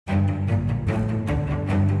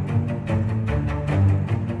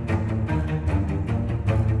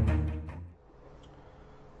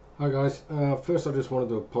Hi guys, first I just wanted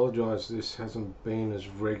to apologise. This hasn't been as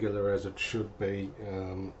regular as it should be.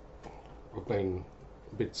 I've been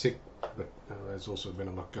a bit sick, but there's also been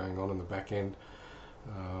a lot going on in the back end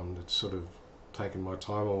that's sort of taken my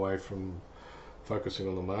time away from focusing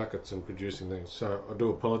on the markets and producing things. So I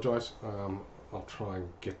do apologise. I'll try and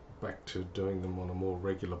get back to doing them on a more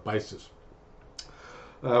regular basis.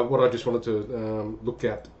 What I just wanted to look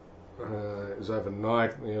at is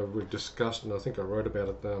overnight, we've discussed, and I think I wrote about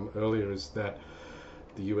it earlier, is that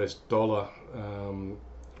the US dollar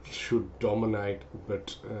should dominate,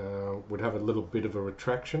 but would have a little bit of a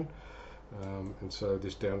retraction, and so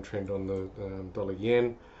this downtrend on the dollar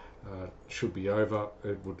yen should be over.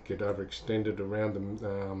 It would get overextended around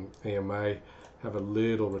the EMA, have a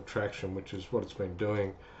little retraction, which is what it's been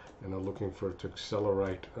doing, and I'm looking for it to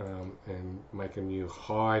accelerate and make a new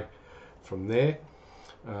high from there.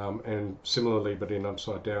 And similarly, but in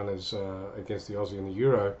upside down, as against the Aussie and the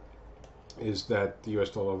Euro, is that the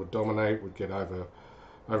US dollar would dominate, would get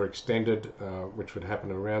overextended, which would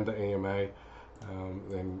happen around the EMA,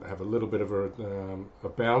 then have a little bit of a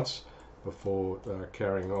bounce before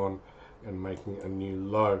carrying on and making a new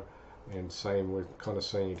low. And same, we're kind of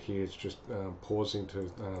seeing it here. It's just pausing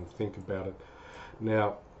to think about it.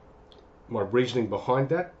 Now, my reasoning behind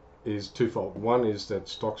that is twofold. One is that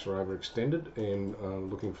stocks are overextended and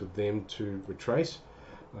looking for them to retrace,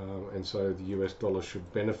 and so the US dollar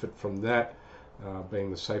should benefit from that,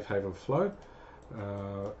 being the safe haven flow.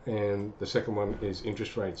 And the second one is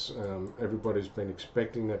interest rates. Everybody's been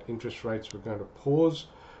expecting that interest rates were going to pause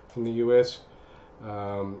from the US,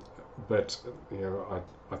 but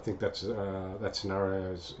I think that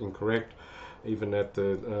scenario is incorrect. Even at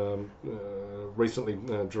the recently,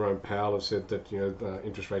 Jerome Powell has said that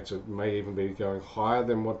interest rates may even be going higher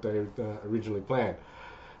than what they originally planned.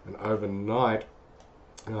 And overnight,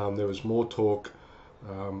 there was more talk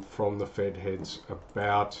from the Fed heads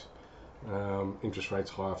about interest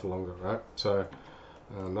rates higher for longer, right? So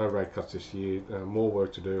no rate cuts this year, more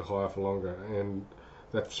work to do, higher for longer, and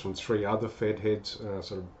that's from three other Fed heads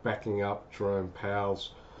sort of backing up Jerome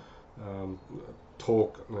Powell's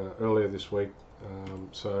talk earlier this week.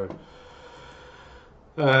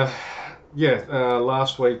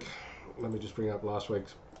 Last week, let me just bring up last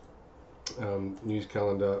week's news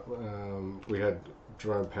calendar. We had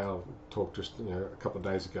Jerome Powell talk just a couple of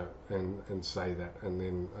days ago and say that, and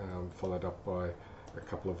then followed up by a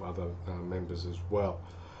couple of other members as well.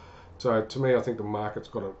 So to me, I think the market's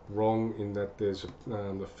got it wrong in that there's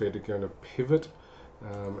the Fed are going to pivot.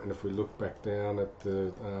 And if we look back down at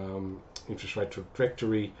the interest rate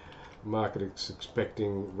trajectory, the market is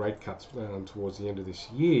expecting rate cuts towards the end of this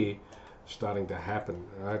year starting to happen,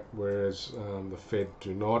 right? Whereas the Fed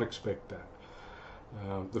do not expect that.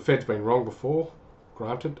 The Fed's been wrong before,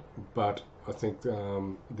 granted, but I think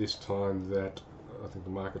this time that I think the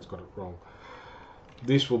market's got it wrong.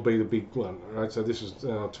 This will be the big one, right? So this is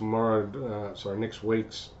next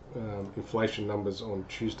week's inflation numbers on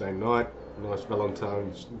Tuesday night. Nice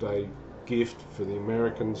Valentine's Day gift for the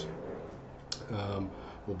Americans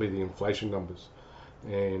will be the inflation numbers.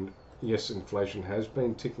 And yes, inflation has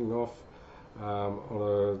been ticking off on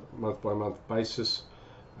a month-by-month basis.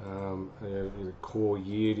 The core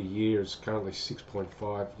year to year is currently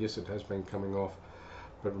 6.5. Yes, it has been coming off,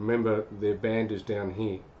 but remember their band is down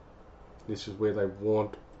here. This is where they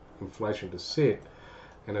want inflation to sit,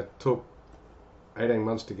 and it took 18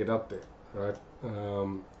 months to get up there, right?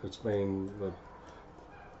 It's been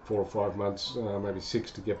 4 or 5 months, maybe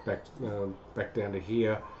 6 to get back down to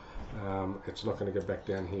here. It's not going to get back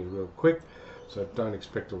down here real quick, so don't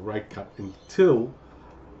expect a rate cut until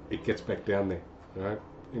it gets back down there, right?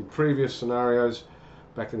 In previous scenarios,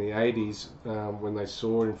 back in the 80s, when they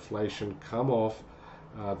saw inflation come off,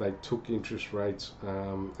 they took interest rates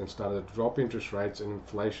and started to drop interest rates, and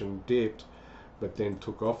inflation dipped, but then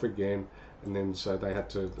took off again, and then so they had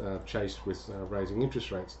to chase with raising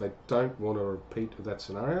interest rates. They don't want to repeat that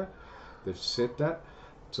scenario. They've said that,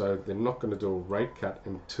 so they're not going to do a rate cut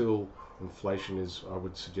until inflation is, I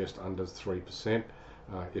would suggest, under 3%,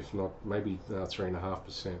 if not maybe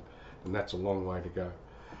 3.5%, and that's a long way to go.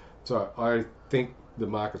 So I think the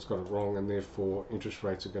market's got it wrong, and therefore interest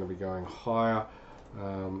rates are going to be going higher.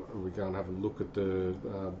 We're going to have a look at the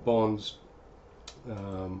bonds.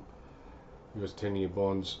 US 10-year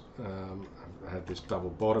bonds had this double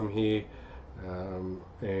bottom here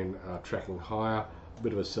and are tracking higher. A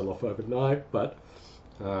bit of a sell-off overnight, but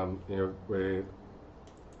we're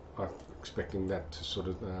expecting that to sort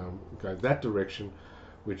of go that direction,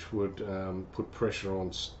 which would put pressure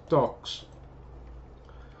on stocks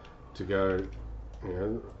to go.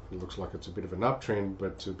 It looks like it's a bit of an uptrend,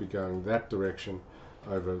 but to be going that direction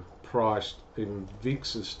overpriced. Even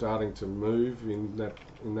VIX is starting to move in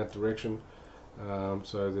that direction.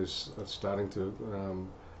 So there's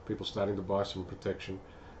people starting to buy some protection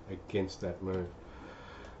against that move.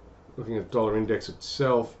 Looking at dollar index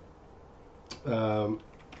itself,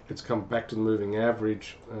 it's come back to the moving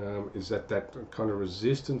average. Is at that kind of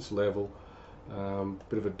resistance level,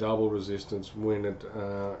 bit of a double resistance when it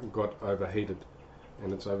got overheated,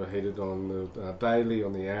 and it's overheated on the daily,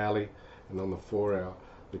 on the hourly, and on the 4-hour.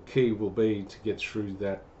 The key will be to get through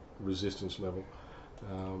that resistance level,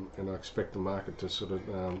 and I expect the market to sort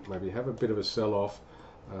of maybe have a bit of a sell-off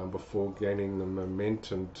before gaining the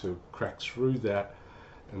momentum to crack through that,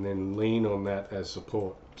 and then lean on that as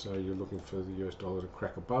support. So you're looking for the US dollar to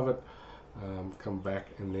crack above it, come back,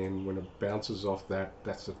 and then when it bounces off that,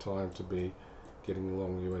 that's the time to be getting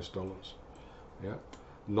long US dollars. Yeah,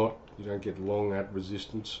 you don't get long at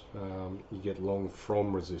resistance, you get long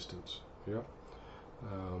from resistance. Yeah,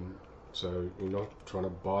 so you're not trying to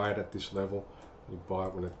buy it at this level, you buy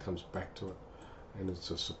it when it comes back to it, and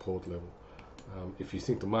it's a support level. If you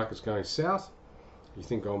think the market's going south, you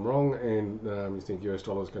think I'm wrong, and you think US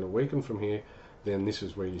dollar is going to weaken from here, then this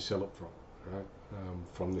is where you sell it from, right?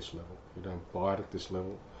 From this level. You don't buy it at this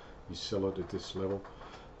level, you sell it at this level.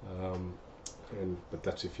 But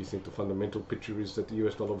that's if you think the fundamental picture is that the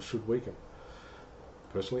US dollar should weaken.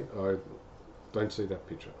 Personally, I don't see that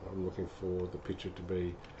picture. I'm looking for the picture to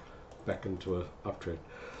be back into an uptrend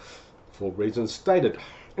for reasons stated.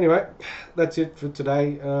 Anyway, that's it for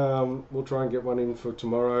today. We'll try and get one in for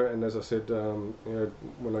tomorrow, and as I said,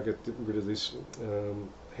 when I get rid of this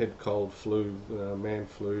head cold flu, man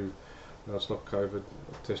flu, no, it's not COVID,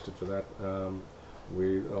 I've tested for that,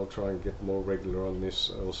 I'll try and get more regular on this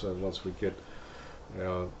also once we get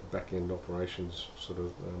our back-end operations sort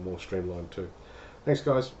of more streamlined too. Thanks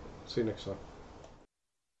guys, see you next time.